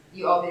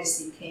you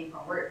obviously came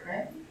from work,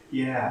 right?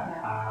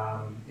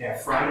 Yeah.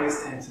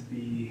 Fridays tend to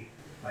be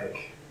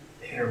like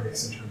hit or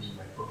miss in terms of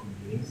like booking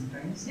meetings and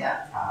things.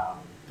 Yeah.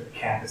 The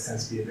campus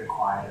tends to be a bit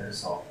quieter,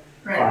 so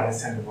Right.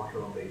 Fridays tend to work a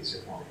little bit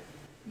easier for me.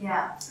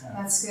 Yeah,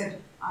 that's good.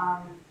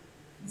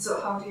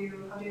 So how do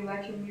you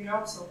like your new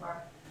job so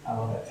far? I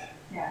love it.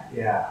 Yeah.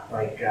 Yeah,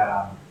 like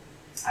I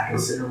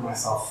consider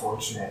myself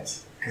fortunate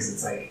because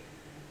it's like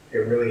it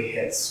really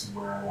hits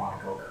where I want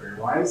to go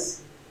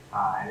career-wise,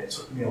 and it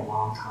took me a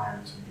long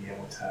time to be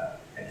able to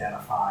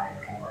identify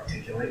and kind of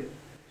articulate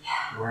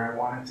where I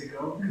wanted to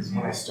go. Because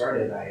when I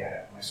started,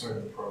 when I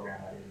started the program,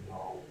 I didn't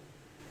know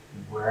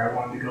where I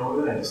wanted to go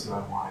with it. I just knew I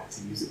wanted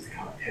to use it to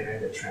kind of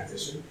pivot and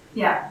transition.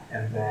 Yeah.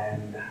 And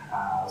then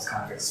I was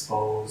kind of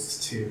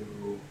exposed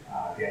to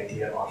the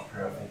idea of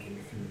entrepreneurial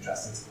thinking through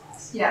Justin's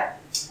class. Yeah.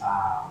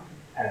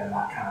 And then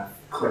that kind of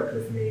clicked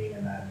with me,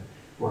 and then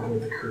working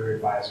with the career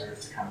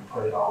advisors to kind of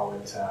put it all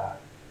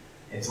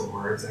into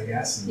words, I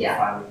guess, and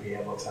finally be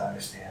able to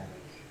understand,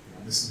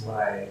 like, this is what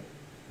I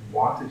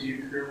want to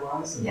do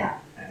career-wise, and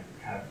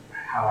kind of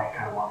how I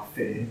kind of want to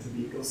fit into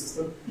the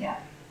ecosystem. Yeah.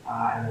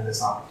 And then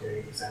this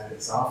opportunity presented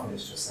itself, and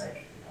it's just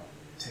like,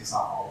 ticks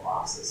off all the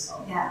boxes.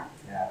 So yeah,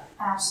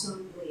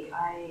 absolutely.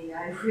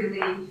 I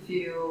really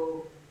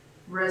feel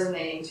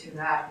resonating to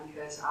that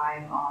because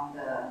I'm on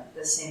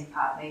the same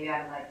path. Maybe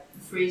I'm like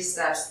 3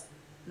 steps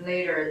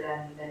later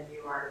than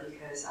you are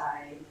because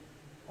I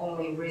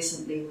only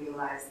recently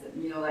realized that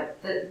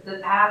like the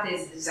path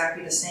is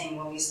exactly the same.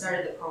 When we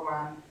started the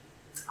program,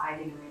 I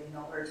didn't really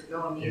know where to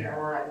go neither,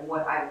 or like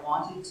what I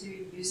wanted to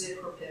use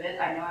it for pivot.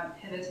 I know I'm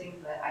pivoting,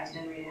 but I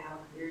didn't really have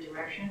a clear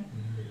direction.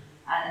 Mm-hmm.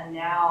 And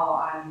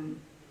now I'm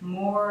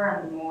more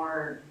and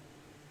more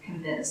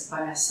convinced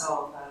by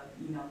myself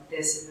that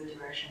this is the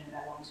direction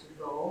that I want to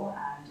go,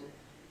 and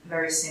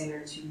very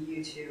similar to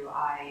you two.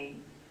 I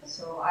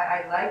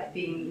like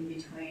being in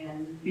between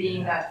and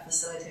being that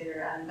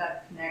facilitator and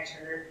that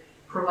connector,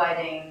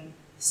 providing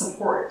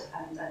support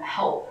and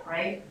help,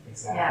 right?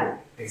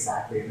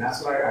 Exactly. And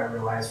that's what I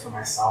realized for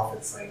myself.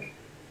 It's like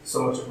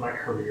so much of my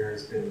career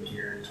has been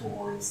geared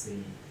towards the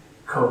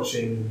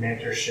coaching,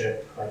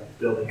 mentorship, like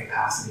building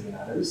capacity in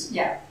others.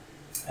 Yeah.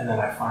 And then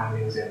I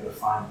finally was able to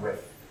find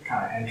with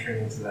kind of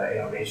entering into the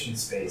innovation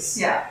space,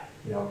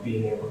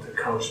 being able to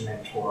coach,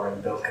 mentor,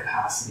 and build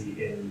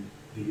capacity in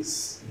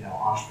these,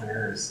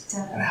 entrepreneurs.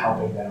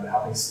 Definitely. And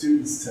helping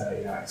students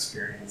to,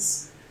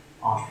 experience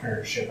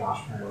entrepreneurship,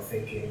 entrepreneurial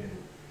thinking, and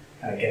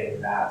kind of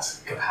getting that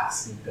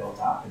capacity built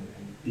up and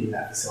being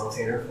that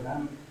facilitator for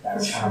them.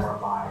 That's kind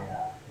of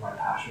where my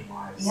passion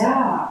lies.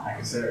 Yeah. So I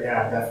consider,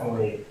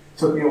 definitely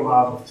took me a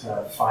while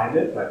to find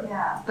it,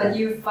 but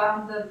you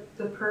found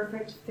the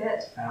perfect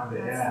fit. Found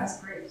it.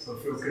 That's great. So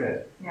it feels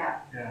good.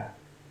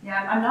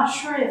 Yeah, I'm not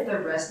sure if the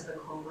rest of the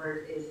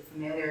cohort is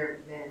familiar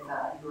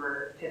with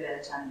your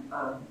pivot and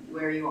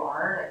where you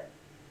are.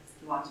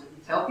 Do you want to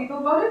tell people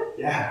about it?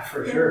 Yeah,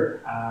 for sure.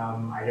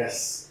 I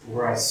guess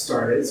where I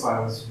started, so I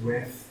was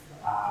with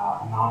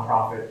a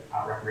nonprofit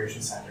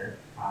recreation center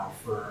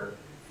for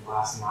the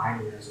last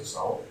 9 years or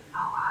so.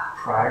 Oh, wow.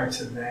 Prior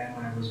to then,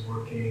 I was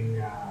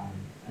working,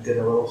 I did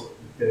a little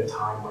bit of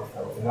time with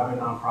another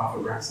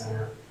nonprofit rec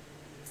center.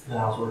 And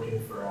I was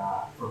working for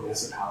a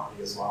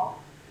municipality as well.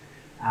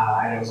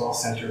 And it was all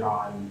centered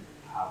on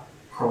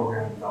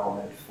program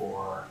development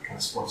for kind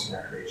of sports and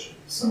recreation.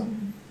 So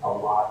a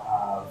lot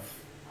of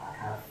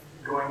kind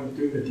of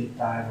doing the deep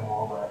dive on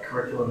all the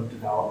curriculum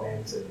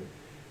development and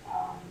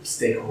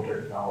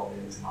stakeholder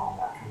development and all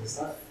that kind of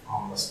stuff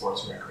on the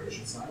sports and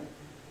recreation side.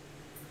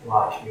 A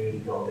lot of community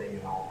building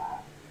and all that.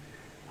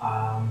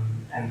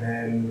 And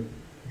then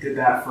did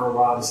that for a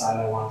while,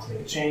 decided I wanted to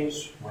make a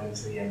change, went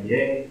into the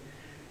MBA,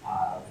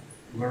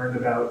 learned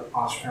about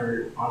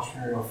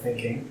entrepreneurial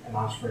thinking and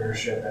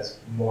entrepreneurship as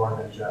more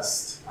than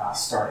just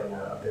starting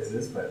a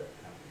business, but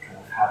kind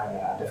of having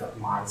a different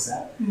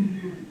mindset.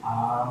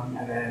 Mm-hmm.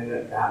 And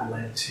then that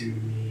led to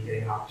me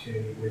getting an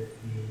opportunity with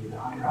the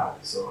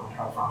undergrad. So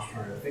undergrad for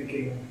entrepreneurial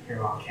thinking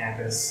here on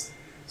campus.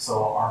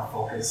 So our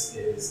focus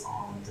is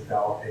on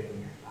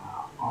developing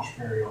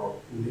entrepreneurial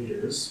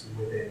leaders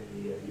within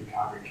the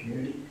Calgary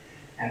community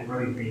and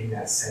really being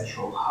that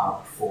central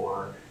hub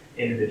for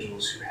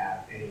individuals who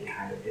have any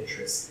kind of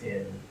interest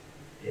in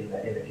the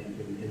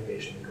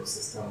innovation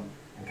ecosystem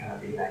and kind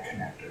of being that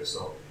connector.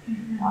 So,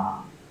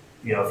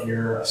 if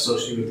you're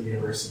associated with the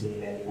university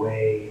in any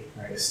way,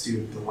 right, a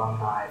student,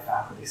 alumni,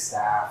 faculty,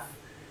 staff,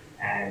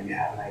 and you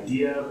have an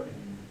idea and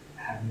you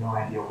have no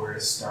idea where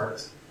to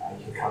start,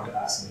 you can come to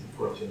us and we can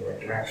point you in the right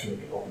direction. We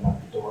can open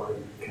up the door, we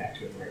can connect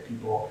you with the right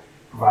people,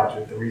 provide you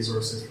with the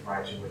resources,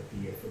 provide you with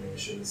the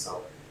information.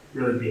 So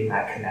really being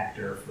that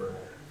connector for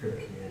the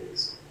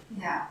communities.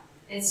 Yeah,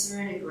 it's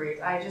really great.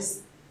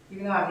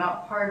 Even though I'm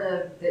not part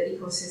of the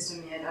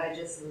ecosystem yet, I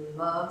just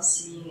love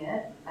seeing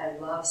it. I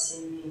love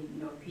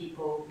seeing,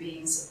 people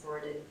being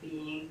supported,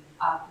 being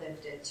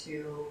uplifted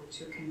to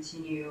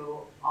continue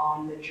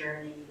on the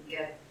journey.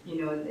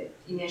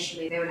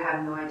 Initially they would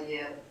have no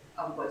idea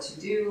of what to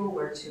do,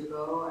 where to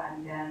go,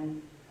 and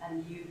then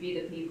and you be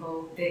the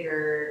people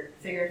figure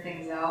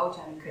things out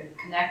and could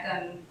connect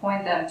them,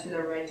 point them to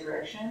the right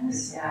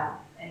directions. Yeah,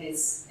 and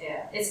it's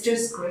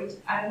just great.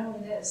 I don't know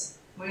what it is.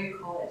 What do you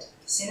call it?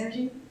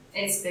 Synergy?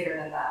 It's bigger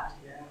than that.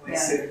 Yeah,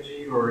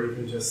 synergy, or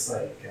even just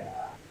like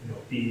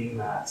being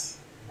that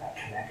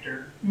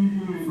connector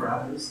for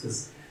others,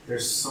 because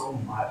there's so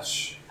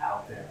much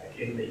out there, like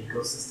in the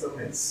ecosystem.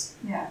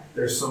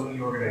 There's so many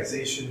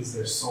organizations,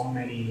 there's so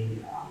many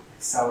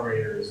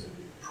accelerators and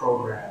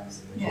programs,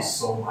 and there's just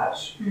so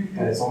much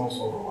that it's almost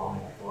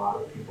overwhelming. Like a lot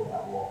of the people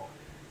that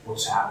we'll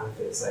chat with,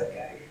 it's like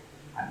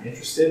I'm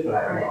interested, but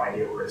I have no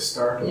idea where to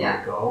start or where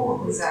to go or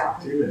who to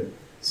talk to, and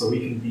so we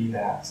can be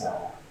that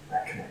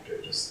connector.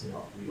 Just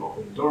we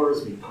open the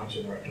doors, we punch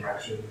in the right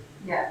direction.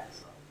 Yeah.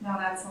 So. No,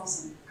 that's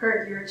awesome.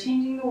 Kurt, you're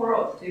changing the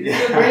world. Do you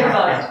feel great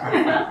about it?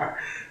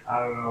 I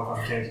don't know if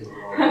I'm changing the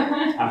world.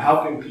 I'm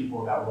helping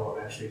people that will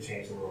eventually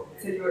change the world.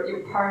 So you're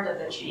part of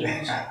the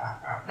change.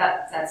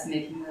 That's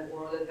making the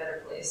world a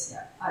better place.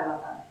 Yeah, I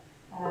love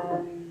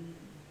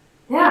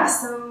that.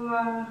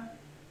 So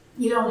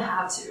you don't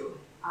have to.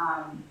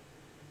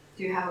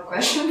 Do you have a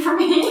question for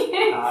me?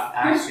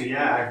 Actually,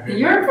 yeah.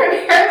 You're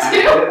prepared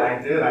too? I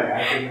did.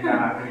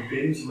 I've been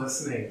binge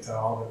listening to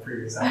all the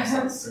previous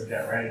episodes to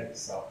get ready.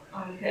 So.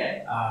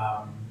 Okay.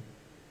 I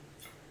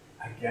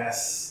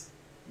guess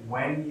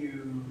when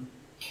you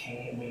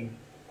came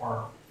to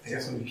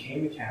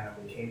Canada,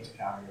 when you came to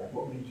Calgary, like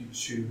what made you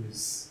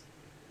choose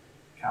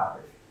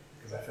Calgary?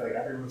 Because I feel like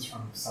everyone's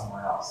from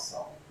somewhere else.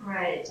 So.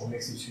 Right. What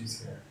makes you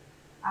choose here?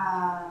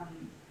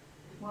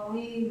 When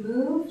we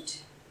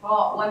moved.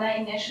 Well, when I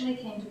initially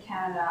came to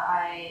Canada,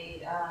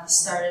 I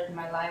started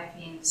my life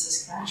in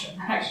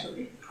Saskatchewan,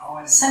 actually.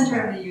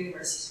 Center of the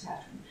universe,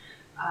 Saskatchewan.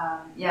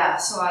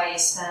 So I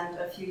spent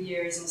a few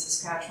years in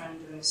Saskatchewan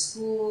doing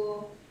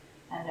school,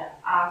 and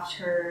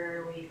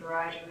after we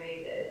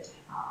graduated,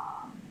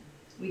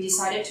 we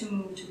decided to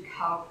move to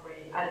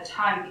Calgary at a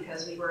time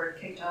because we were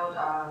kicked out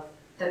of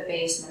the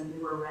basement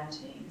we were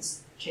renting.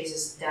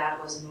 Chase's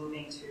dad was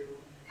moving to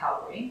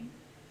Calgary.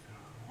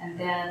 And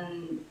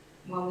then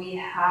when we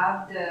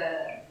have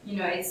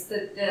it's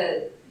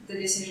the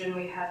decision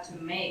we have to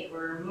make.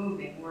 We're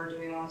moving. Where do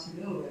we want to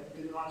move?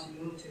 Do we want to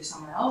move to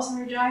somewhere else in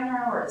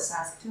Regina or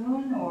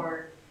Saskatoon,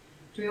 or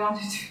do we want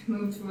to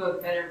move to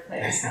a better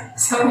place?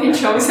 So we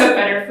chose a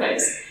better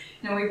place.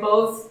 We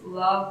both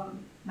love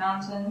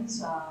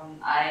mountains.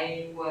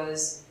 I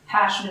was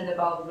passionate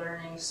about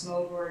learning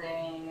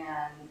snowboarding,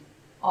 and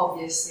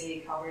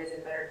obviously Calgary is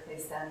a better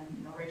place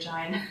than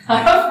Regina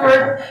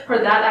for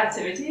that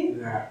activity.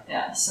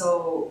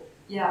 So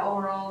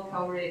overall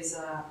Calgary is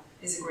a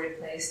great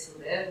place to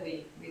live.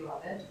 We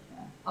love it.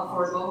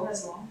 Affordable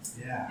as well.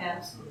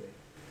 Absolutely.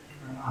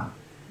 Right on.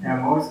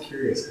 I'm always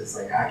curious because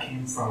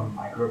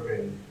I grew up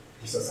in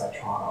just outside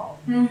Toronto,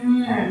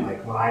 and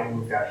when I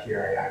moved out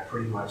here, I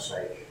pretty much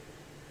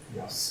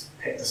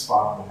picked a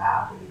spot on the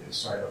map and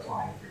started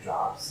applying for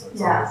jobs. So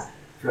it's always, I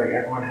feel like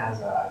everyone has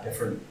a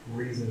different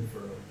reason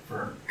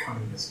for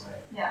coming this way.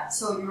 Yeah.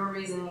 So your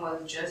reason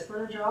was just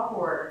for the job,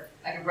 or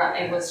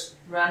it was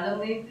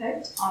randomly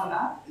picked on the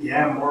map?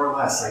 Yeah, more or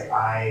less.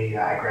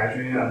 I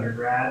graduated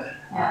undergrad.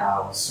 I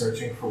was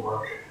searching for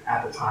work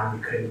at the time.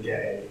 We couldn't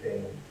get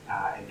anything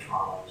in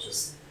Toronto. It was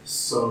just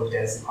so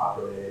densely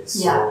populated,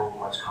 so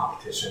much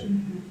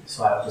competition.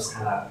 So I was just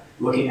kind of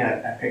looking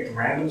I picked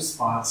random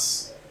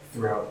spots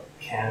throughout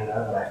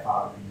Canada that I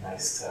thought would be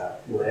nice to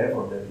live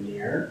or live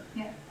near.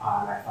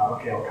 And I thought,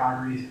 okay, well,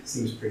 Calgary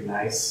seems pretty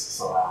nice,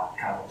 so I'll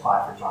kind of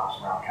apply for jobs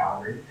around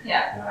Calgary.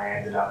 And then I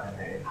ended up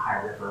in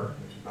High River,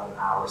 which is about an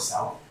hour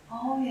south.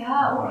 Oh,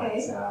 yeah,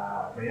 okay.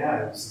 But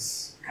it was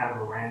just kind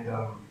of a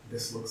random,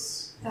 this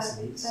looks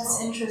neat. That's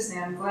interesting.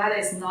 I'm glad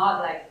it's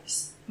not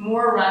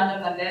more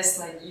random than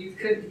this. You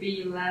could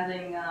be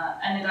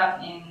ended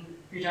up in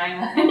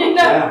Regina.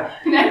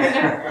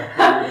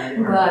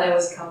 I'm glad it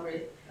was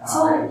Calgary.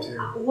 So,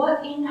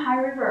 what in High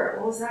River?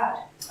 What was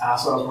that? So I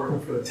was working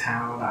for the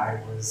town.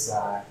 I was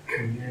a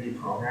community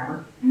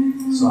programmer.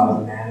 So I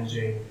was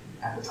managing,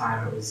 at the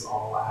time it was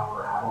all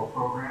our adult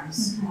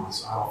programs,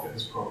 so adult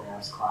fitness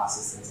programs,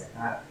 classes, things like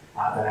that.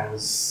 Then I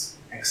was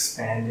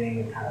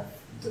expanding and kind of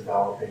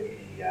developing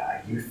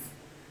a youth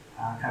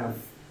kind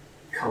of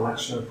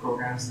collection of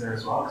programs there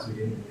as well, because we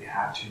didn't really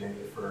have too many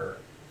for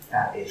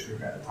that age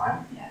group at the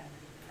time.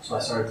 So I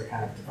started to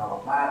kind of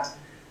develop that.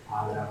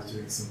 Then I was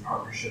doing some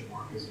partnership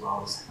work as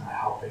well, just kind of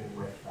helping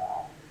with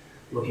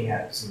looking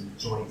at some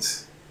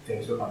joint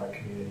things with other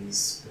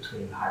communities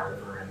between High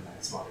River and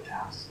some other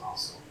towns as well.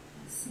 So,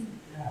 I see.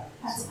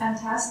 That's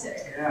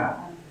fantastic.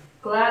 I'm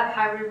glad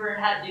High River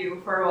had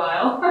you for a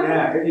while.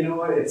 You know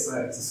what? It's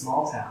a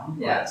small town,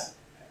 but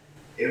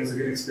it was a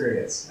good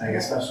experience.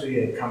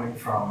 Especially coming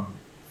from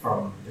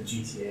the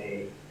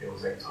GTA, it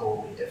was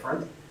totally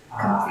different.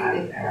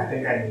 Completely. And I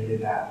think I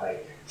needed that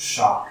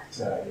shock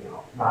to,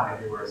 not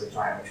everywhere is a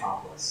giant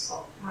metropolis.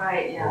 So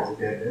it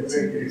was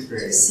a good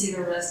experience. To see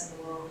the rest of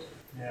the world.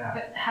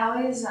 But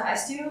how is, I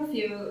still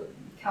feel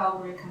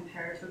Calgary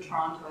compared to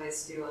Toronto is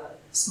still a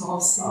small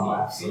city,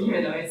 absolutely.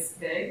 even though it's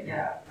big.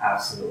 Yeah,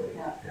 absolutely.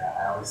 Yeah.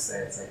 I always say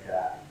it's like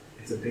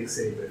it's a big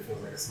city, but it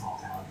feels like a small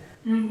town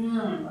here.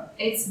 Mm-hmm.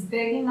 It's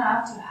big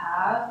enough to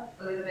have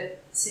a little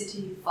bit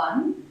city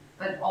fun,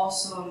 but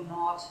also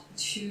not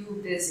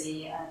too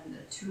busy and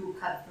too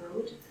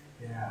cutthroat.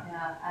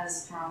 Yeah,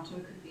 as Toronto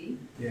could be.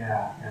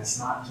 Yeah, and it's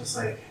not just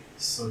like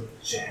so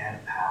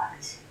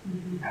jam-packed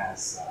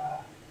as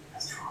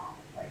Toronto.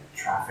 Like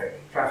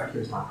traffic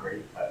here is not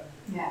great, but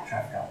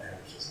traffic out there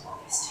is just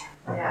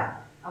horrible. Yeah,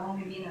 I've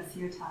only been a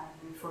few times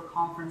for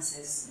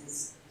conferences.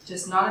 It's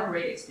just not a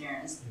great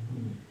experience.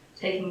 Mm-hmm.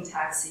 Taking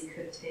taxi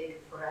could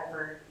take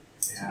forever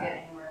to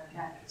get anywhere.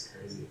 Yeah, it's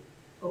crazy.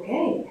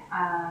 Okay,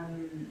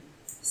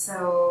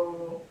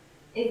 so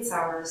it's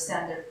our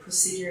standard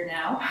procedure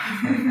now.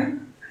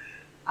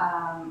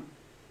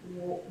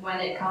 When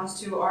it comes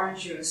to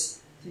orange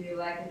juice, do you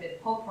like a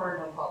bit pulp or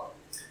no pulp?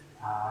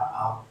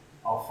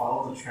 I'll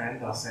follow the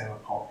trend. I'll say I'm a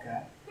pulp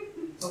guy,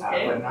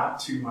 but not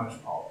too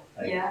much pulp.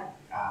 Like,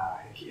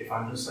 if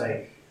I'm just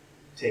like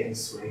taking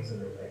swings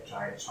and there's like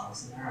giant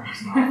chunks in there, I'm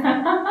just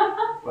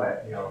not.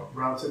 But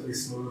relatively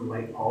smooth,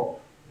 light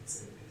pulp.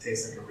 It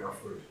tastes like a real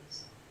fruit.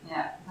 So.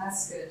 Yeah,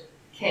 that's good.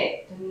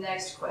 Okay, the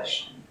next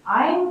question.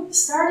 I'm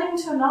starting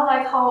to not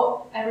like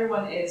how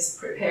everyone is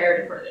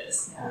prepared for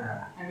this.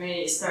 Yeah. I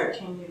may start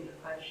changing the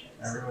questions.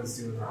 Everyone's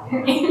doing their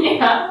own.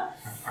 Yeah.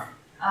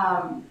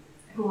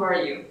 Who are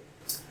you?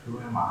 Who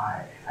am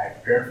I? I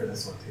prepared for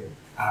this one too.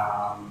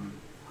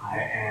 I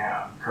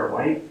am Kurt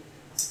White.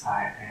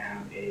 I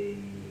am a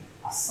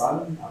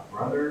son, a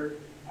brother,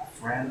 a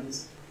friend,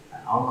 an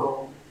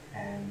uncle,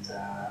 and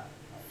a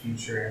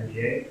future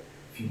MBA a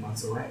few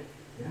months away.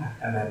 Yeah,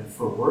 and then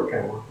for work,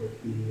 I work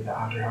with the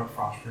Hunter Hub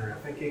for Entrepreneurial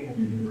Thinking at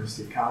the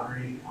University of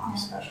Calgary. I'm a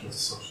specialist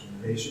in social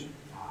innovation,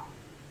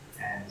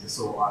 and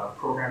so a lot of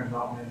program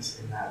development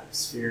in that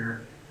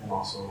sphere, and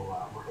also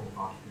working with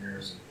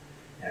entrepreneurs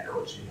and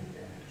coaching and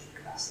leadership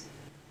capacity.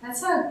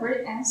 That's a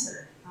great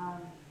answer.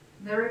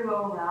 Very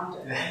well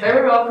rounded,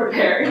 very well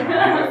prepared. I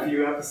had a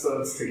few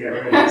episodes to get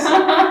ready.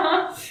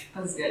 So.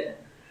 That's good.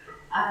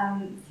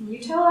 Can you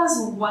tell us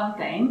one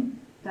thing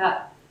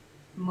that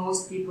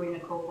most people in the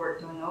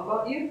cohort don't know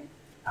about you?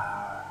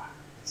 I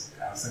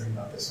was thinking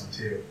about this one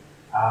too.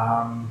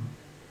 I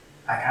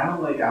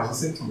was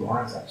listening to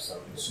Lauren's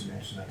episode and she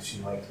mentioned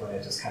she liked when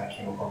it just kind of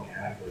came up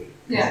organically.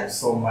 Yeah. There's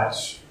so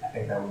much I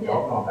think that we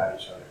don't know about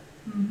each other.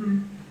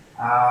 Mm-hmm.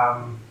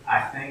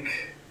 I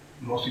think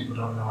most people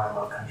don't know I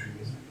love country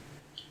music.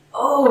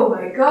 Oh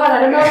my god,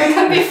 I don't know if we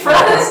can be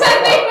friends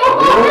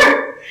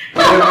anymore.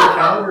 Really? You lived in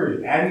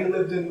Calgary and you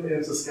lived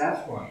in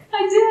Saskatchewan.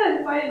 I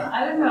did, but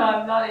I don't know,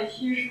 I'm not a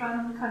huge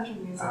fan of country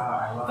music.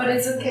 I love but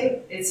it's okay.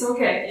 Music. It's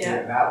okay,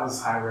 yeah. Dude, that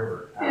was High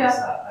River.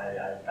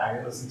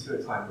 I listened to it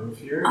until I moved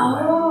here.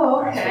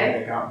 Oh, and okay. That's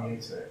what got me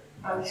into it.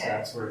 Okay. So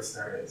that's where it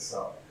started.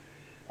 So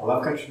I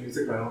love country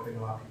music, but I don't think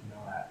a lot of people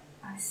know that.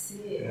 I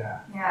see. Yeah.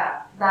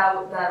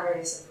 That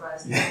really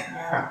surprised me.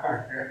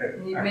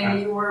 Yeah.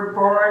 Maybe you were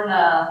born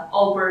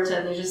Alberta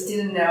and you just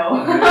didn't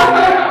know.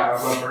 Yeah, I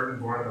was Alberta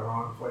born in the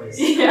wrong place.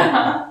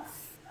 Yeah.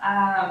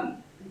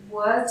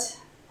 What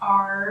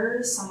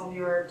are some of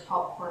your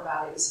top core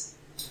values?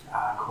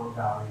 Core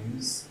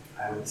values,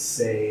 I would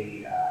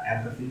say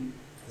empathy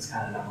is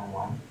kind of number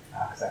one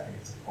because I think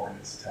it's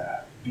important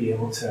to be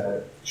able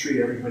to treat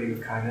everybody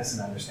with kindness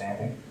and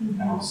understanding,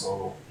 and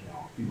also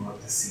be willing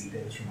to see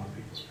things from other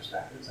people's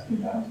perspectives. I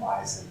think that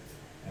applies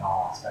in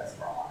all aspects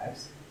of our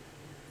lives.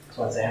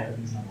 So I'd say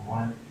empathy is number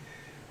one.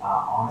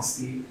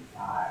 Honesty,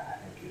 I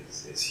think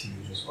is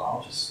huge as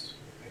well. Just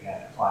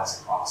again, it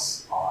applies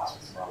across all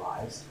aspects of our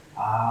lives.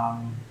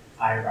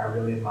 I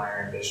really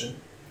admire ambition.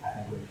 I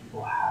think when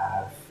people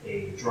have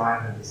a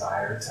drive and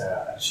desire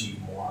to achieve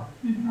more,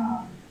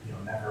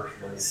 never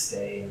really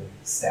stay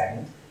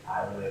stagnant.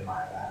 I really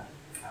admire that.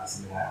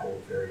 Something I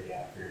hold very,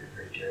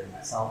 very dear to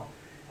myself.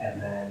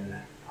 And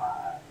then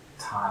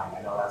time.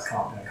 I know that's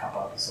come up in a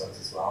couple episodes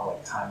as well,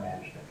 like time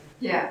management.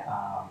 Yeah.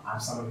 I'm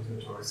someone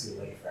who's notoriously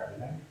late for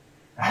everything.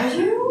 Are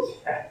you?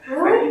 Yeah.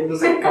 Really? Even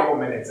just a couple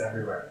minutes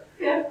everywhere.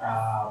 Yeah.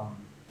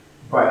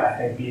 But I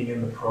think being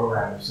in the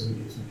program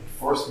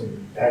forced me to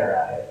be better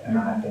at it, and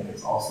then I think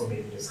it's also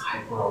made me just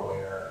hyper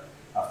aware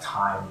of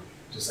time.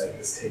 Just like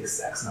this takes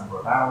X number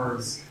of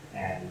hours,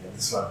 and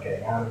this is what I'm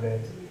getting out of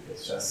it. And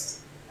it's just,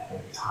 I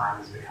think time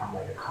has become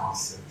like a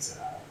constant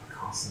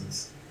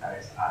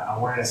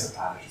awareness of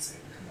time. I should say,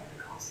 become like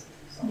a constant.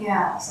 So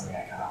that's something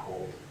I kind of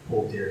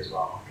hold dear as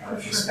well. Kind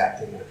of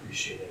respecting and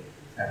appreciating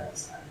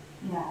everyone's time.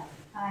 Yeah,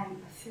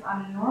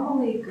 I'm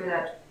normally good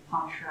at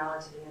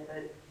punctuality,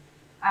 but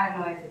I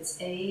don't know if it's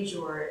age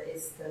or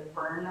it's the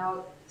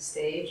burnout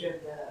stage of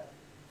the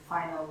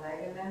final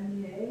leg of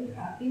MBA.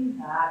 I've been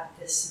bad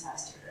this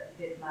semester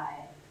with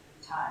my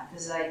time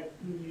because I'm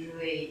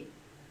usually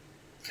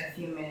a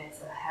few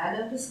minutes ahead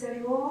of the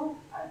schedule.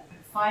 I'm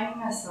finding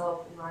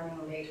myself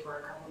running late for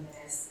a couple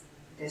minutes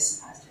this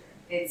semester.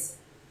 It's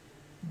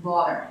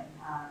bothering,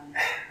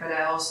 but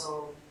I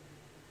also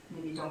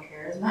maybe don't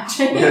care as much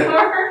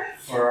anymore.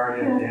 Or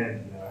already at the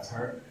end, it's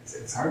hard.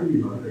 It's hard to be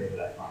motivated,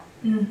 I find.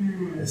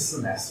 Mm-hmm. This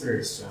semester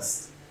is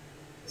just,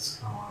 it's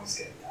going to always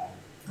get done.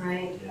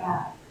 Right,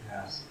 yeah.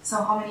 Yes.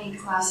 So how many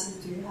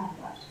classes do you have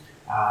left?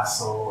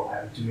 So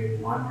I'm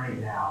doing one right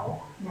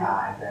now,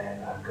 and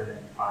then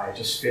I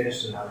just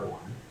finished another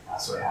one.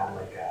 So I had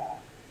like a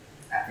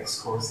ethics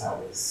course that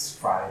was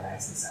Friday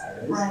nights and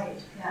Saturdays.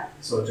 Right, yeah.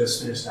 So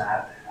just finished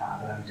that.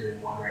 Then I'm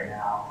doing one right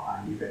now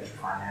on new venture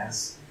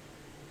finance.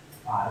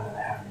 And then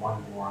I have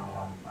one more that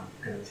I'm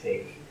going to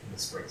take in the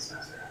spring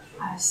semester, actually.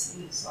 I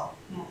see. So,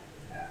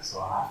 yeah. So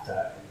I'll have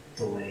to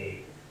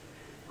delay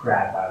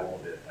grad by a little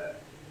bit,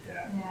 but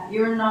Yeah,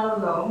 you're not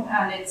alone,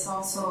 and it's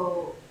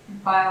also,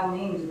 by all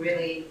means,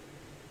 really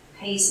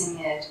pacing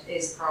it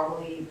is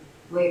probably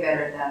way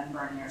better than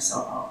burning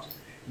yourself out.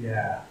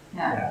 Yeah.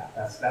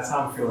 That's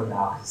how I'm feeling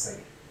now, because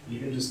like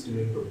even just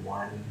doing the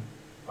one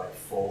like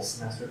full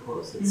semester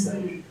course, it's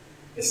like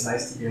it's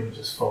nice to be able to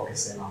just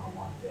focus in on the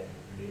one thing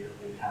and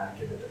really kind of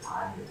give it the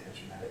time and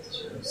attention that it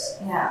deserves.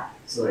 Yeah.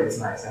 So it's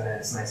nice, and then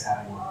it's nice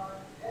having a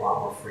lot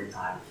more free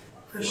time.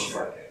 For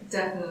sure, like it.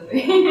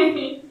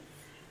 Definitely.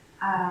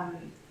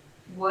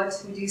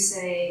 What would you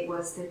say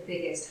was the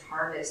biggest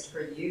harvest for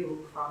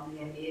you from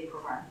the MBA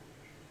program?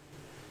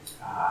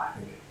 I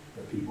think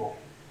the people.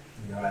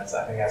 I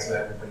think that's what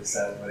everybody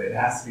says, but it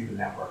has to be the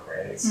network,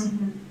 right? It's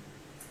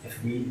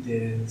if we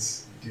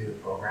didn't do the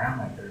program,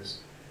 like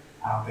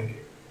I don't think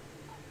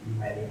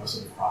many of us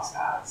would cross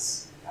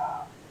paths,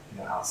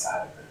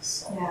 outside of this.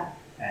 So. Yeah.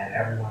 And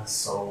everyone's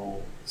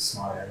so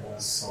smart,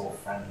 everyone's so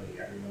friendly,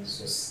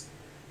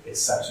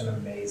 it's such an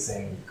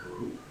amazing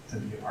group to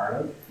be a part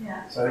of.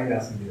 Yeah. So I think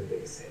that's gonna be the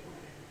biggest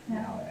takeaway.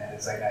 Yeah. And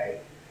it's like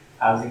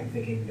I was even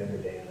thinking the other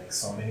day, like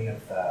so many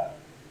of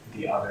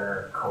the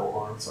other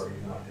cohorts, or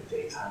even like the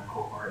daytime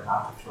cohort,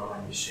 not to throw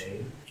any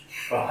shade,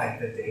 but like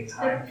the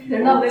daytime people.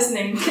 They're not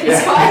listening.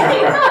 It's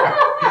fine.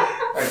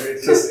 Like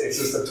it's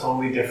just a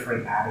totally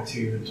different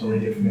attitude, a totally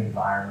different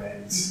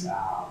environment.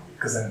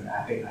 Because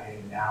I think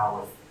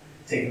now with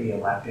taking the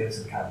electives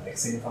and kind of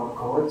mixing with all the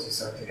cohorts, you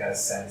start to get a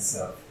sense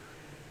of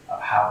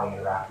how they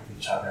interact with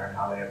each other and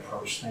how they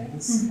approach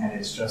things. And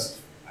it's just,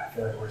 I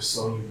feel like we're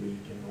so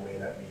unique in the way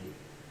that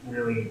we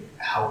really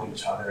help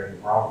each other,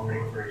 and we're all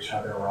rooting for each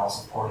other, we're all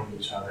supporting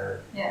each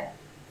other. Yeah.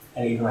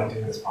 And even like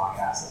doing this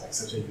podcast is like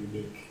such a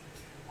unique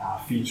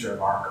feature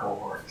of our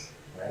cohort,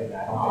 right? And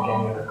I don't think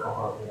any other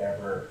cohort would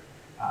ever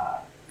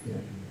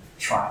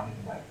try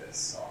anything like this.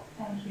 So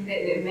thank you.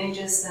 They may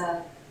just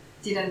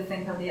didn't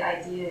think of the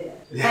idea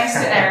yet. Thanks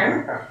to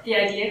Aaron, the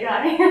idea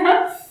guy.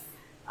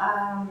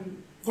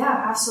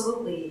 Yeah,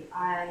 absolutely.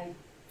 I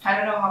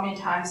don't know how many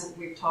times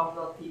we've talked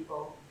about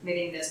people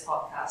within this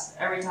podcast.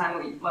 Every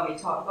time when we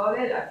talk about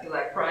it, I feel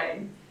like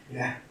crying.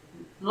 Yeah.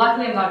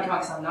 Luckily, I'm not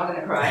drunk, so I'm not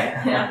gonna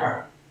cry.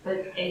 Yeah.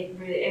 But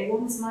it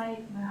warms my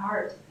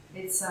heart.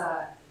 It's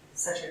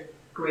such a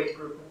great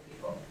group of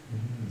people.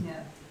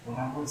 Yeah. Well,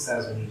 everyone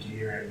says when you do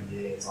your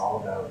MBA, it's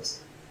all about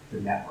the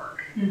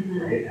network,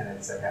 right? And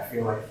it's like I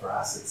feel like for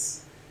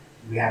us,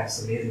 we have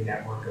this amazing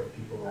network of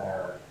people that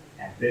are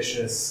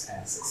ambitious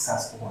and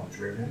successful and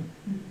driven,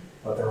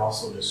 but they're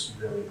also just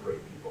really great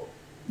people.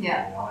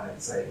 Yeah. And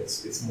it's like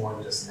it's more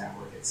than just a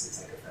network.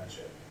 It's like a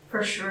friendship.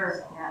 For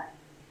sure. So.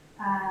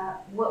 Yeah.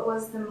 What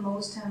was the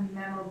most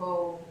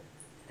memorable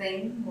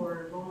thing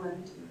or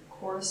moment,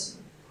 course,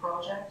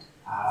 project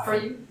for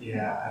you?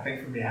 Yeah, I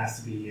think for me it has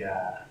to be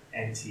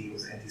NT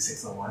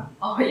 601.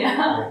 Oh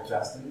yeah. With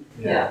Justin.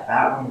 Yeah.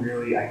 That one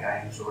really,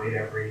 I enjoyed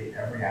every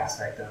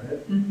aspect of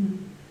it.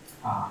 And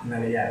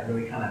then it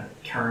really kind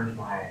of turned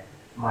my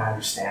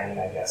understanding,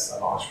 I guess,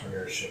 of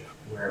entrepreneurship,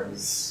 where it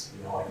was,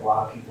 like a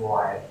lot of people,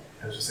 I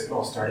was just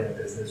like, starting a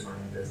business,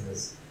 running a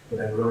business, but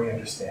then really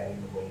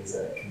understanding the ways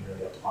that it can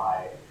really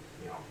apply,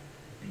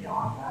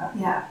 beyond that.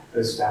 Yeah.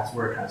 That's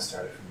where it kind of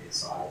started for me.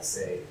 So I would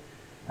say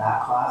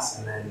that class,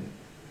 and then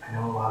I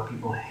know a lot of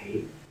people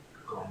hate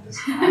Glenda's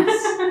class.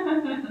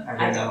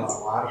 I know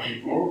a lot of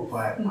people,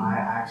 but I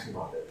actually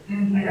loved it.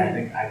 Like I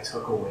think I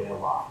took away a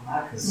lot from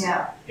that because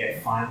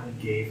it finally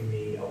gave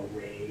me a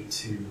way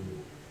to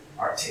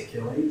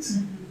articulate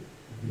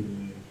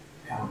the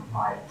kind of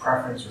my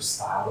preference or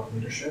style of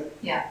leadership.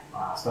 Yeah.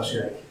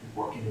 Especially like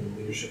working in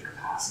leadership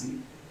capacity,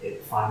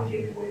 it finally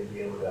gave me a way to be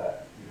able to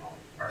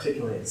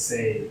articulate and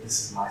say, this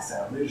is my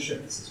style of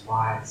leadership, this is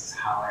why, this is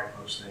how I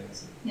approach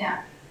things. And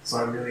so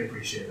I really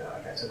appreciate that.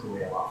 Like I took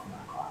away a lot from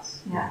that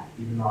class. Yeah.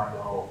 Even though I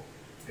know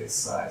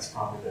it's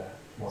probably the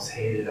most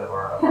hated of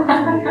our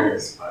 3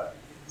 years, but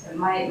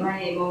my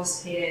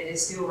most hated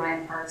is still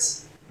Ryan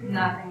Parks.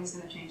 Nothing's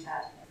gonna change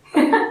that.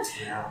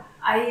 Yeah.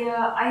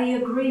 I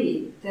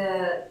agree.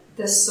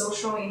 The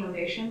social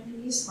innovation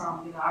piece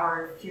from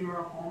our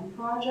funeral home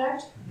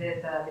project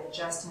with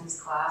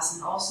Justin's class,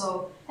 and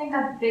also I think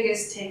that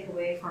biggest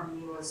takeaway for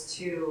me was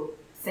to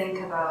think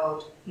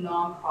about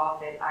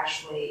nonprofit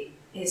actually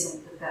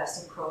isn't the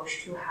best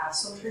approach to have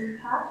social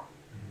impact.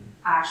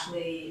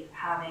 Actually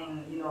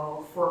having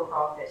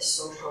for-profit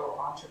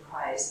social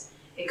enterprise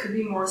it could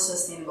be more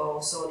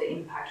sustainable, so the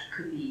impact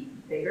could be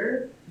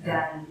bigger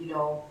than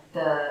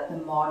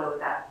the model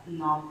that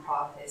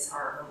nonprofits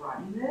are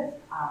running with.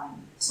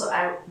 So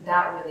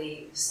that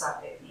really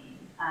stuck with me,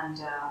 and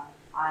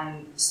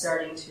I'm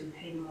starting to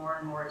pay more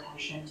and more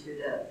attention to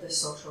the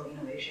social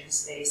innovation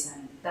space,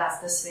 and that's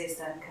the space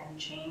that can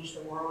change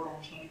the world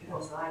and change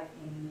people's life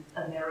in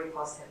a very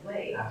positive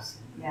way.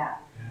 Absolutely. Yeah.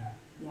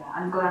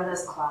 And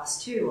Glenda's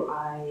class too.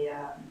 I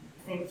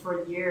think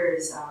for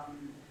years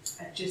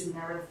I just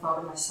never thought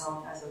of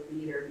myself as a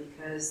leader,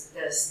 because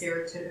the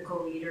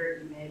stereotypical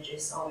leader image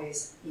is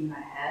always in my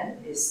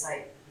head. It's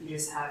like you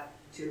just have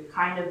to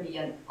kind of be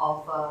an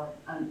alpha,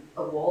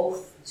 a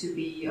wolf to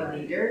be a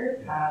leader.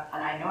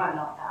 And I know I'm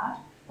not that,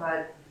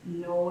 but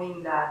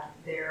knowing that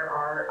there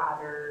are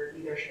other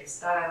leadership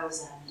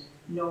styles, and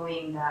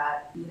knowing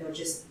that,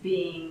 just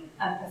being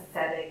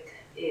empathetic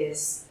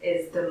is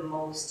the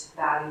most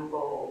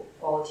valuable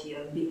quality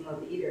of being a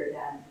leader,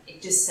 then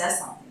it just says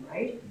something,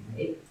 right?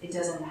 Mm-hmm. It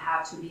doesn't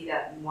have to be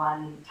that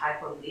one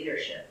type of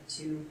leadership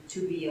to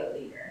be a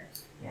leader.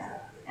 Yeah.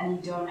 And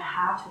you don't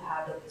have to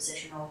have the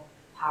positional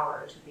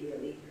power to be a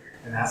leader.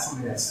 And that's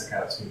something that stuck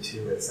out to me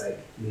too. It's like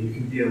you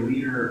can be a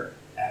leader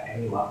at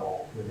any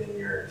level within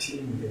your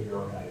team, within your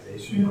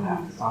organization. You don't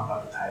have to, it's not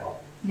about the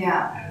title.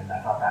 Yeah. And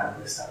I thought that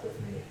really stuck with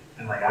me.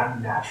 And like,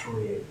 I'm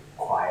naturally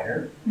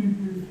quieter,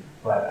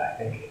 but I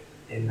think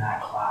in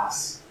that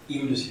class,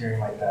 even just hearing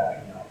like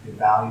the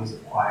values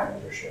of quiet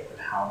leadership and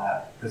how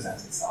that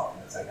presents itself.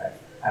 And it's like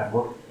I've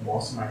worked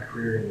most of my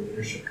career in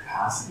leadership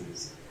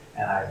capacities,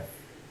 and I've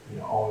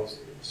always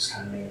just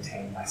kind of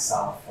maintained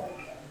myself like,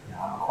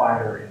 I'm a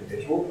quieter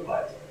individual,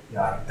 but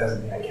it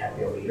doesn't mean I can't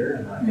be a leader.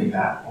 And I think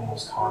that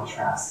almost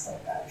contrasts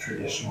like that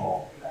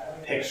traditional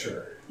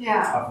picture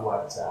of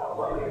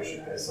what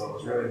leadership is. So it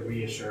was really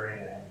reassuring,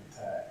 and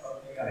to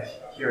kind of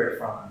hear it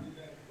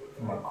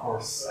from a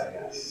course, I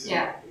guess.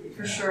 Yeah,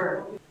 for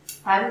sure.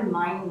 That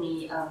reminded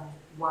me of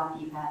one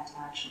event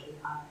actually.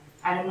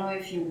 I don't know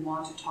if you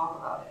want to talk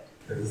about it.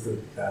 This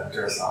is the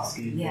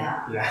Durasovsky?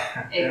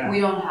 Yeah. We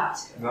don't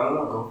have to.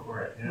 No, go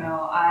for it. Yeah.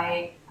 No,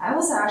 I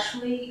was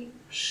actually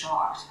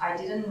shocked. I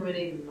didn't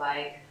really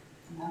like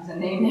the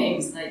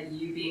names, like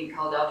you being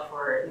called out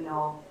for,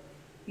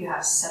 you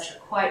have such a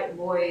quiet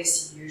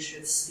voice, you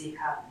should speak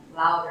up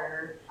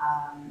louder.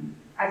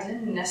 I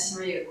didn't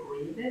necessarily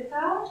agree with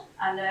that.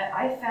 And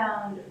I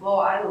found,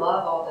 I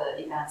love all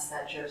the events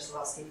that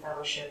Durasovsky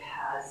Fellowship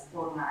has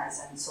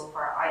organized, and so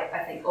far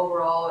I think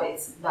overall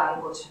it's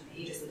valuable to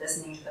me just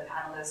listening to the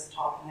panelists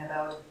talking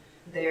about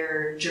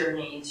their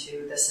journey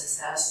to the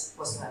success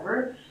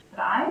whatsoever. But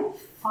I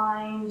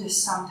find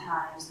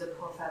sometimes the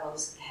pro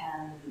fellows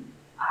can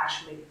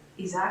actually,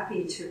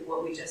 exactly to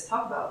what we just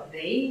talked about,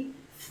 they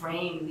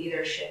frame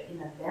leadership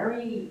in a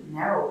very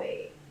narrow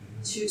way.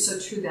 So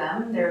to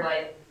them, they're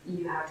like,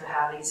 you have to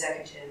have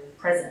executive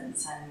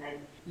presence, and like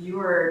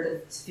you're the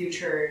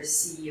future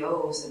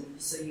CEOs,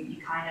 and so you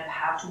kind of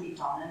have to be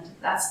dominant.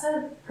 That's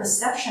the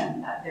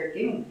perception that they're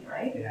giving me,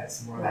 right? Yeah,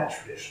 it's more that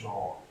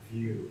traditional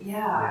view.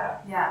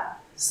 Yeah.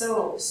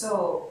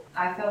 So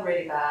I felt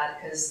really bad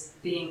because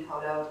being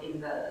called out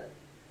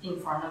in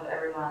front of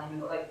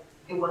everyone, like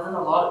it wasn't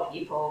a lot of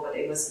people, but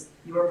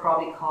you were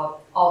probably caught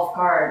off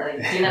guard,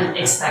 like didn't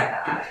expect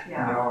that.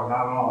 Yeah. No,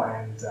 not at all.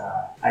 And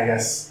I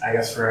guess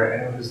for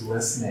anyone who's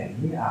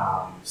listening,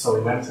 so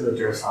we went to the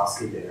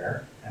Durasovsky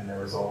dinner, and there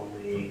was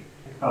only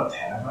about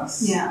 10 of us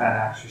that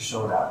actually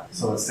showed up.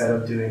 So instead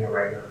of doing a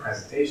regular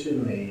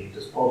presentation, they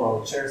just pulled all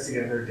the chairs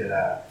together, did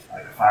a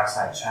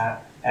fireside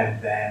chat,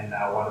 and then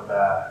one of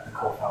the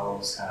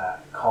co-fellows kind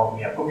of called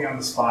me up, put me on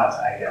the spot,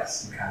 I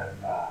guess, and kind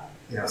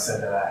of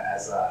said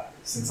that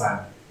since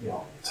I'm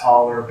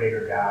taller,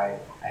 bigger guy,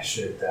 I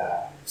should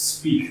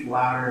speak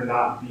louder,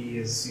 not be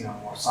as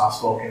more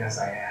soft-spoken as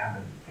I am,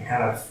 and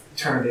kind of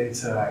turned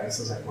into, I guess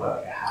it was like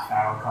a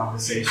half-hour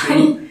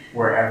conversation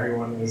where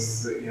everyone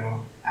was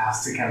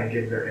asked to kind of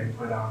give their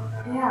input on.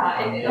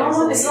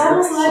 It's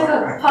almost like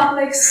a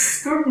public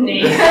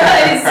scrutiny.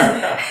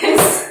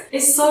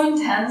 It's so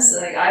intense.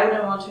 Like I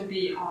wouldn't want to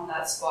be on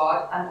that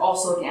spot, and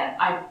also again,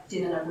 I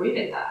didn't agree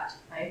with that.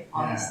 Right?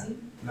 Honestly.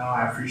 No,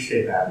 I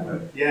appreciate that,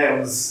 but it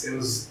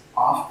was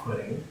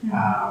off-putting.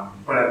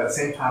 But at the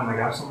same time, like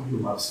I'm someone who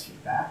loves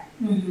feedback.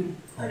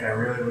 Like I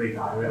really, really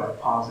value it, like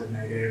positive,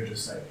 negative.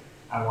 Just like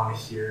I want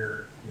to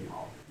hear,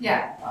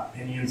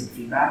 opinions and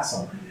feedback.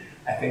 So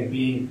I think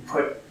being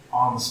put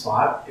on the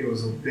spot, it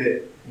was a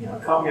bit,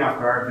 it caught me off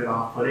guard, a bit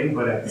off-putting.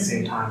 But at the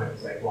same time, it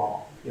was like,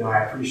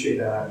 I appreciate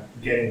that I'm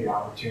getting the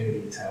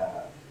opportunity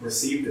to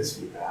receive this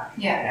feedback.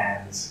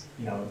 And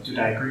did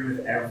I agree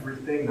with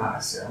everything? Not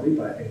necessarily,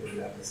 but I think we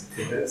have some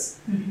tidbits.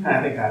 And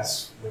I think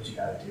that's what you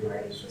got to do,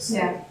 right? It's just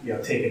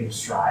take it in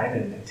stride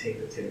and take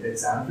the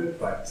tidbits out of it.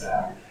 But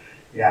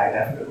I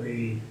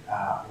definitely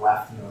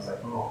left and I was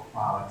like, oh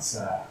wow,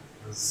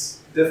 it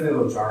was definitely a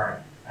little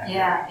jarring.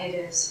 It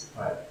is.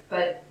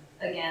 But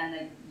again,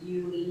 like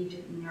you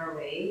lead in your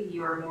way.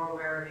 You're more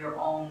aware of your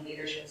own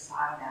leadership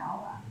style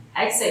now.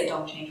 I'd say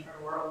don't change for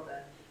the world,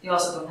 but you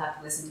also don't have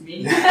to listen to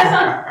me.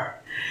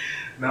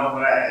 No,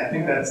 but I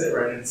think that's it,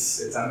 right?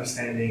 It's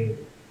understanding,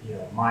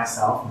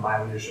 myself and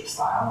my leadership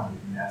style,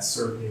 and that's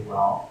served me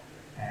well.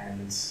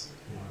 And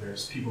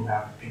there's people who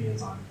have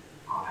opinions on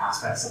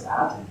aspects of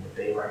that and what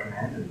they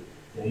recommend,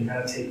 and you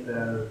got to take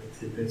the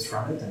tidbits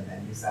from it and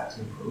then use that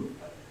to improve.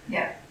 But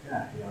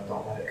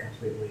don't let it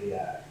completely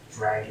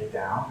drag you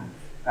down. And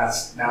that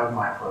was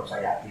my approach.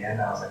 Like at the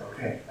end, I was like,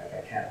 okay, like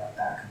I can't let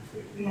that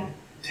completely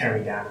tear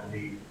me down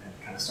and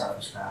kind of start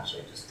from scratch.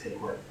 Like just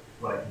take what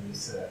I can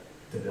use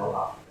to build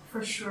off.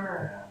 For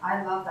sure. Yeah.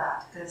 I love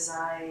that because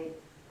I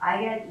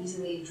get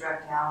easily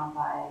dragged down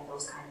by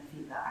those kind of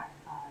feedback.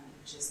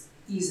 Just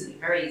easily,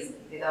 very easily,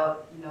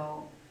 without,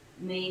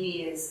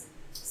 maybe it's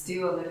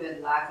still a little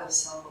bit lack of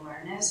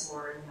self-awareness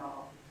or,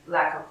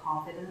 lack of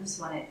confidence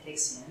when it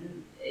kicks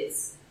in.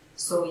 It's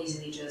so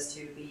easily just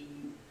to be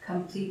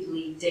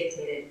completely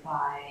dictated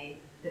by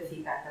the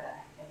feedback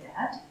that I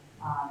get.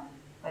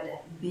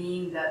 But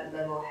being that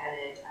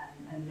level-headed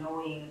and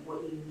knowing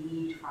what you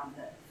need from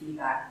the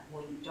feedback,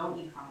 what you don't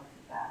need from the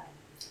feedback,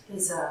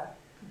 is a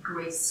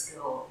great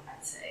skill,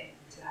 I'd say,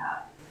 to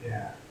have.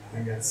 Yeah, I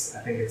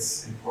think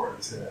it's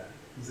important to,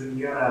 because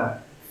you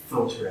gotta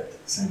filter it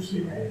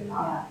essentially, right, and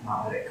not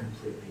let it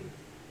completely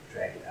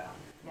drag you down.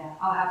 Yeah,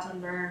 I'll have to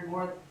learn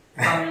more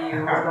from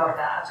you about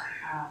that.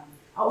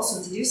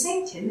 Also, did you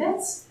say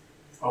tidbits?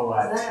 Oh,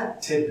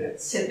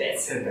 tidbits.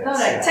 Tidbits. No,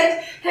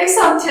 yeah. take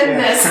some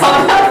tidbits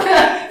on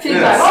the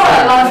feedback.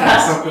 I love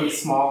that. Something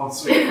small and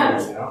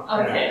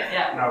straightforward, Okay,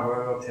 yeah. No, but a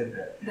little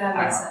tidbit. That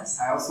makes sense.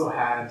 I also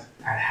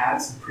had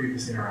some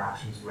previous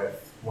interactions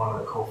with one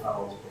of the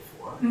co-fellows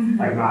before.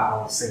 Like I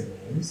won't say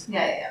names.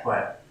 Yeah.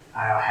 But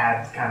I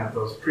had kind of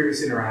those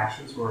previous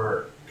interactions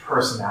where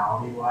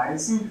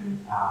personality-wise,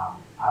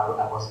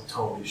 I wasn't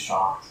totally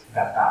shocked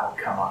that would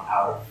come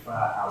out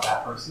of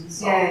that person.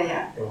 So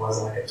it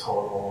wasn't like a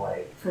total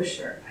For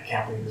sure. I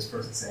can't believe this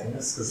person's saying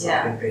this because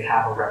I think they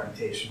have a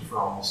reputation for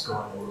almost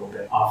going a little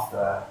bit off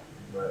the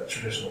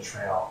traditional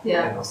trail in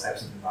those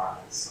types of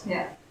environments. So.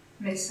 Yeah,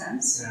 makes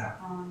sense. Yeah.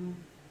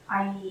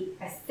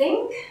 I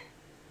think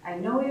I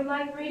know you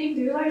like reading.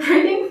 Do you like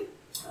reading?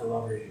 I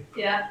love reading.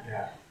 Yeah.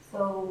 Yeah.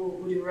 So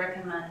would you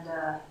recommend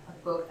a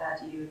book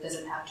that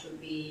doesn't have to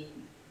be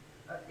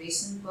a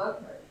recent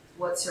book? Or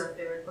what's your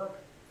favorite book?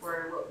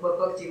 Or what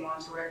book do you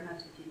want to recommend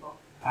to people?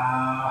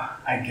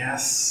 I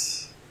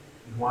guess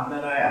one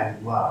that I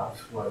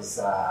loved was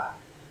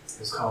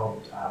it's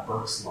called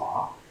Burke's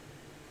Law,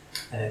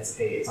 and it's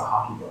a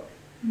hockey book.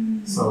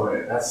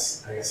 So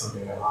that's I guess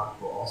something that a lot of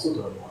people also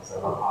don't know is I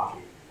love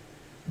hockey,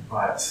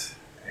 but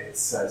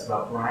it's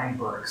about Brian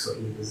Burke. So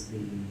he was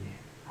the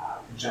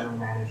general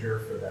manager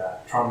for the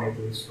Toronto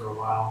Maple Leafs for a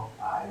while,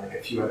 and like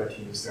a few other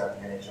teams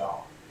throughout the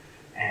NHL.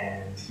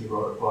 And he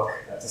wrote a book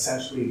that's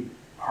essentially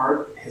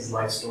part his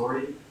life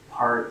story,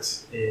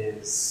 part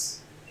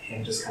is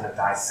him just kind of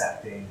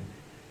dissecting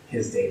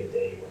his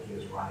day-to-day when he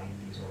was running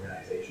these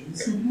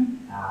organizations.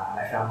 And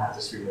I found that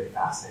just really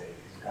fascinating.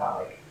 He's got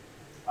like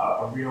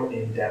a real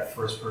in-depth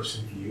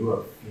first-person view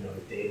of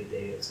the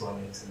day-to-day that's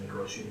going into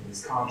negotiating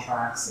these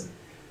contracts and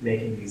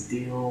making these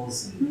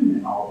deals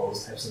and all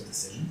those types of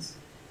decisions.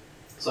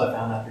 So I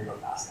found that real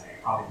fascinating.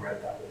 I probably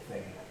read that whole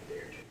thing in like a day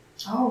or two.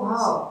 Oh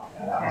wow!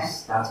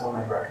 So, that's one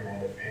I'd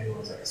recommend if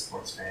anyone's like a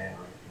sports fan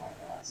or anything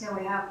like that. So. Yeah,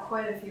 we have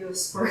quite a few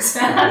sports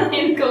fans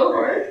in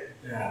cohort.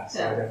 Yeah,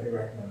 so I definitely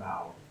recommend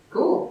that one.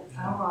 Cool.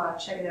 I'll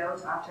check it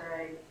out after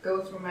I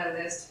go through my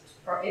list.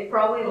 It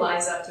probably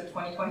lines up to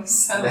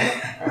 2027.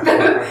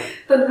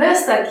 The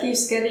list that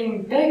keeps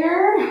getting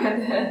bigger.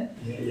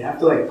 You have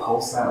to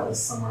post that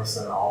list somewhere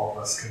so that all of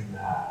us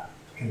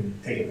can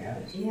take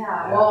advantage.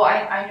 Yeah. Well,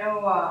 I know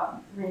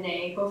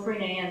both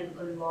Renee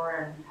and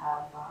Lauren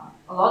have,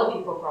 a lot of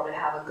people probably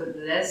have a good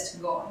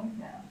list going.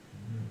 Yeah.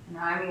 And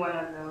I'm one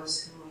of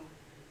those who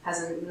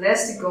has a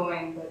list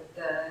going,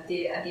 but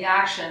the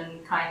action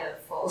kind of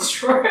falls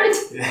short.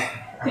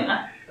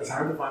 Yeah. It's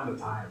hard to find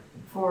the time.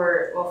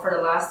 For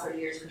the last 3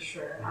 years, for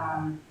sure.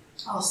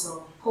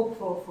 Also,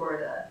 hopeful for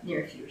the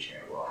near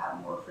future, we'll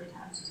have more free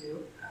time to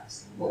do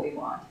what we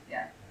want.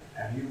 Yeah.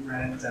 Have you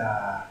read,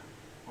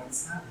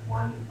 what's that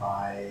one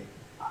by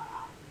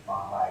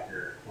Bob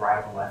Iger,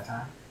 Ride of a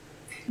Lifetime?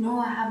 No,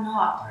 I have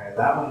not. Okay,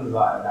 that one's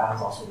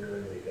also really,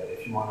 really good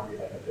if you want to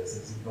read like a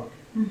businessy book.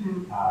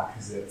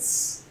 Because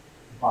it's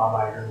Bob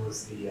Iger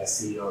was the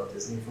CEO of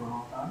Disney for a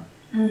long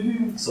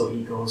time. So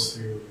he goes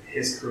through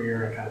his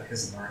career and kind of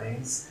his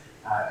learnings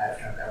at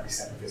kind of every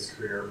step of his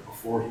career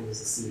before he was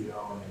the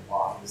CEO and then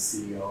while he was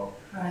CEO.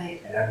 Right.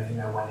 And everything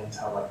that went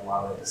into like a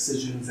lot of the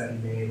decisions that he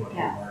made, what he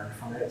learned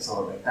from it.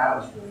 So like that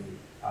was really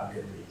a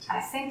good read too.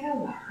 I think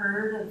I've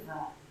heard of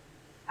that.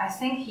 I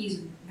think he's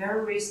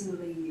very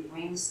recently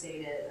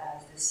reinstated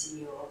as the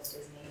CEO of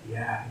Disney.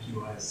 Yeah, I think he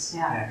was.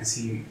 Yeah, because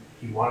he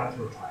wanted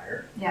to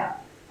retire. Yeah.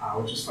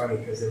 Which is funny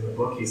because in the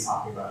book he's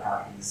talking about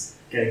how he's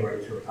getting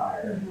ready to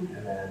retire,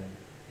 and then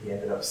he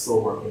ended up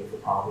still working for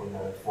probably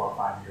another 4 or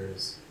 5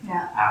 years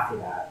after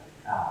that,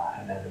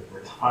 and then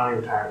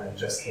finally retired and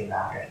just came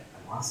back.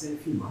 I want to say a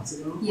few months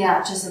ago.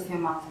 Yeah, just a few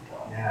months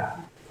ago. Yeah,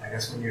 I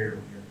guess when you're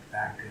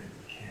that good,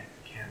 you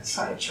can't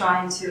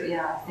Trying to,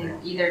 I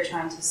think either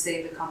trying to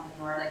save the company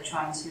or like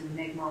trying to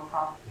make more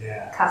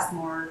profit, cut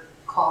more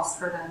cost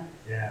for them.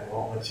 Yeah, it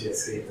won't let you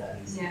escape that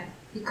easy. Yeah,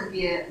 he could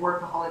be a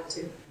workaholic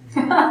too.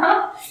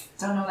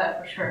 Don't know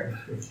that for sure.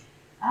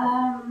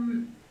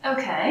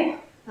 Okay,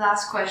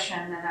 last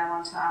question that I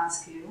want to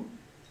ask you.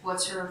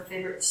 What's your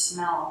favorite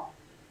smell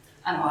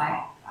and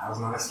why? I was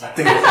not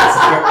expecting this.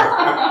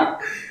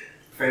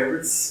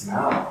 Favorite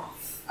smell?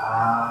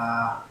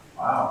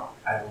 Wow.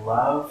 I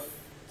love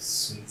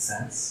sweet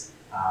scents.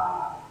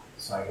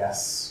 So I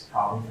guess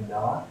probably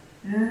vanilla.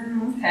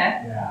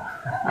 Okay. Yeah.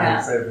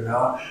 I'd say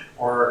vanilla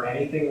or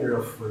anything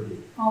real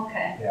fruity.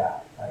 Okay. Yeah.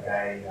 Like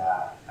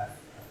I've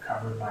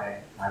covered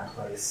my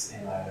place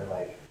in either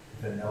like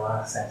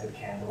vanilla scented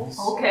candles.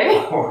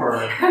 Okay.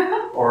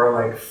 or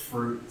like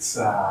fruits,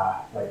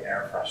 like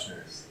air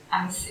fresheners.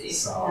 I see.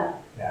 So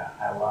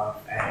I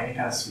love any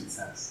kind of sweet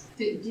scents.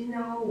 Do you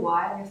know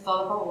why? Have you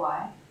thought about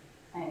why?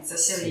 I mean, it's a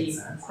silly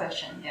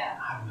question. Yeah.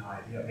 I have no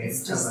idea. Maybe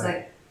it's just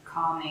like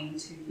calming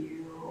to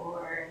you,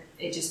 or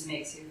it just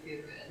makes you feel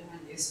good when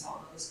you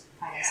smell those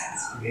kind of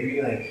scents.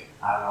 Maybe like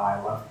I don't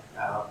know.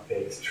 I love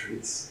baked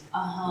treats.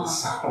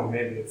 So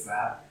maybe it's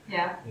that.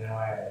 Yeah. You know,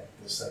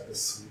 there's like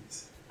this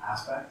sweet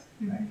aspect.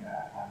 Like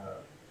I have a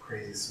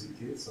crazy sweet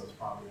tooth, so it's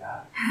probably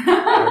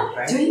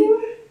that. Do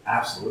you?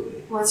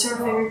 Absolutely. What's your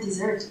favorite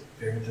dessert?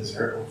 Favorite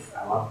dessert? Oof,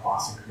 I love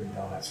Boston cream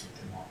donuts from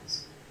Tim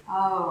Hortons.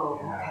 Oh,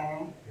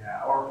 okay.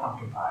 Yeah, or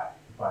pumpkin pie,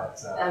 but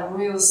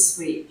real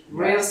sweet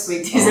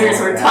desserts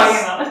we're talking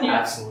about. Yeah.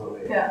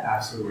 Absolutely.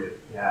 Absolutely.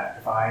 Yeah.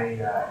 If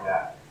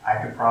I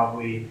could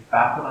probably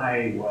back when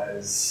I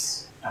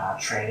was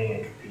training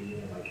and competing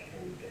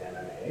in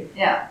MMA.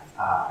 Yeah.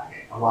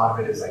 A lot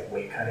of it is like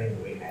weight cutting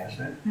and weight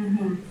management.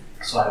 Mm-hmm.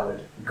 So I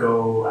would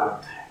go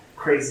out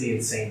crazy,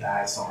 insane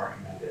diets. Don't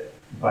recommend it.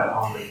 But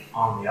on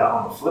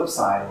the flip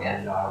side,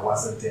 when I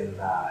wasn't in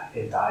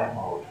diet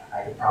mode,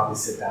 I could probably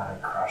sit down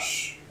and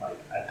crush like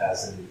a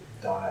dozen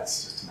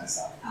donuts just to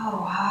myself.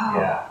 Oh wow!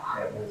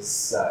 Yeah, it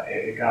was.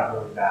 It got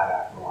really bad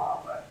after a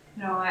while, but.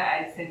 No,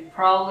 I think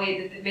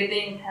probably with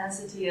the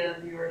intensity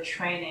of your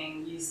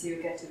training, you still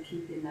get to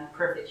keep in a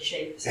perfect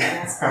shape. So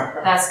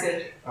that's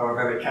good. Oh,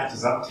 then it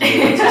catches up to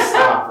you. Once you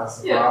stop,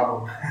 that's the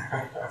problem.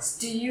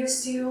 Do you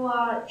still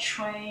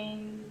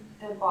train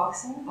the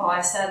boxing? Oh,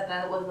 I said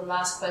that was the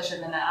last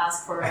question, and I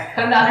asked for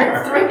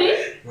another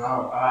 3.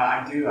 No,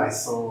 I do. I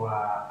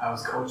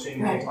was coaching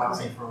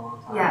kickboxing for a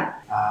long time.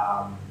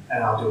 Yeah.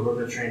 And I'll do a little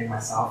bit of training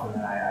myself, and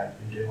then I've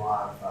been doing a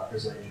lot of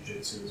Brazilian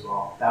Jiu-Jitsu as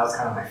well. That was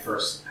kind of my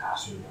first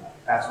passion.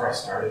 That's where I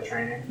started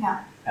training.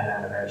 Yeah. And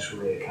then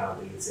eventually it kind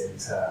of leads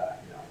into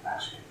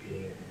actually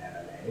competing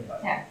in MMA.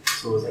 But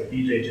so it was like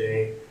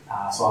BJJ.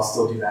 So I'll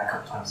still do that a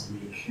couple times a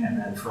week. And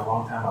then for a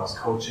long time I was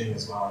coaching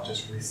as well. I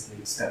just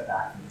recently stepped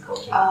back from the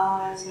coaching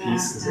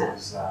piece because it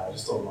was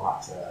just a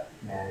lot to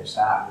manage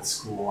that with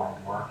school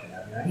and work and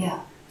everything.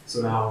 Yeah.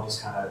 So now I'm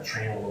just kind of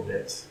train a little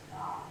bit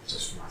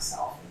just for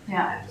myself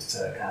and just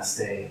to kind of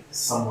stay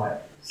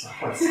somewhat still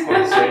in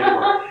shape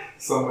or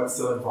somewhat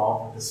still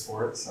involved with the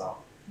sport. So.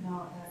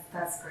 No,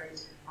 that's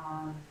great.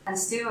 And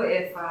still,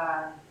 if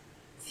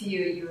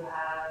feel you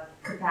have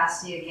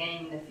capacity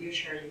again in the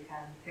future, you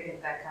can pick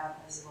it back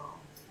up as well.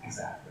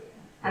 Exactly.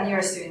 And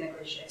you're still in a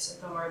great shape,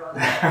 so don't worry about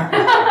that.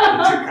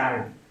 You're too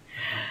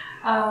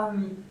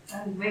kind.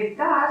 And with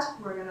that,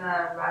 we're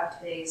gonna wrap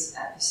today's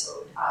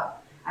episode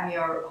up. I'm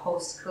your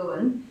host,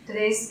 Cohen.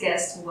 Today's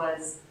guest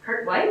was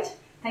Kurt White.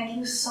 Thank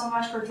you so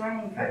much for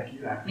joining, Kurt. Thank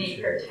you. I appreciate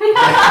it.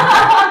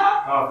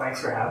 Oh,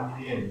 thanks for having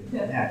me, and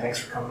thanks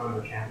for coming on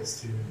the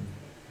campus too.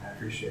 I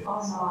appreciate it.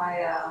 Oh no,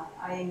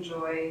 I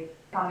enjoy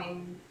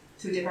coming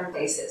to different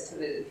places to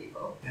visit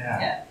people.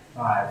 Yeah.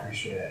 Oh, I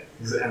appreciate it.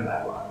 And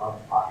I love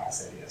the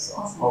podcast idea, so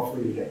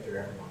hopefully you get through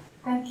everyone.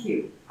 Thank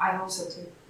you. I hope so too.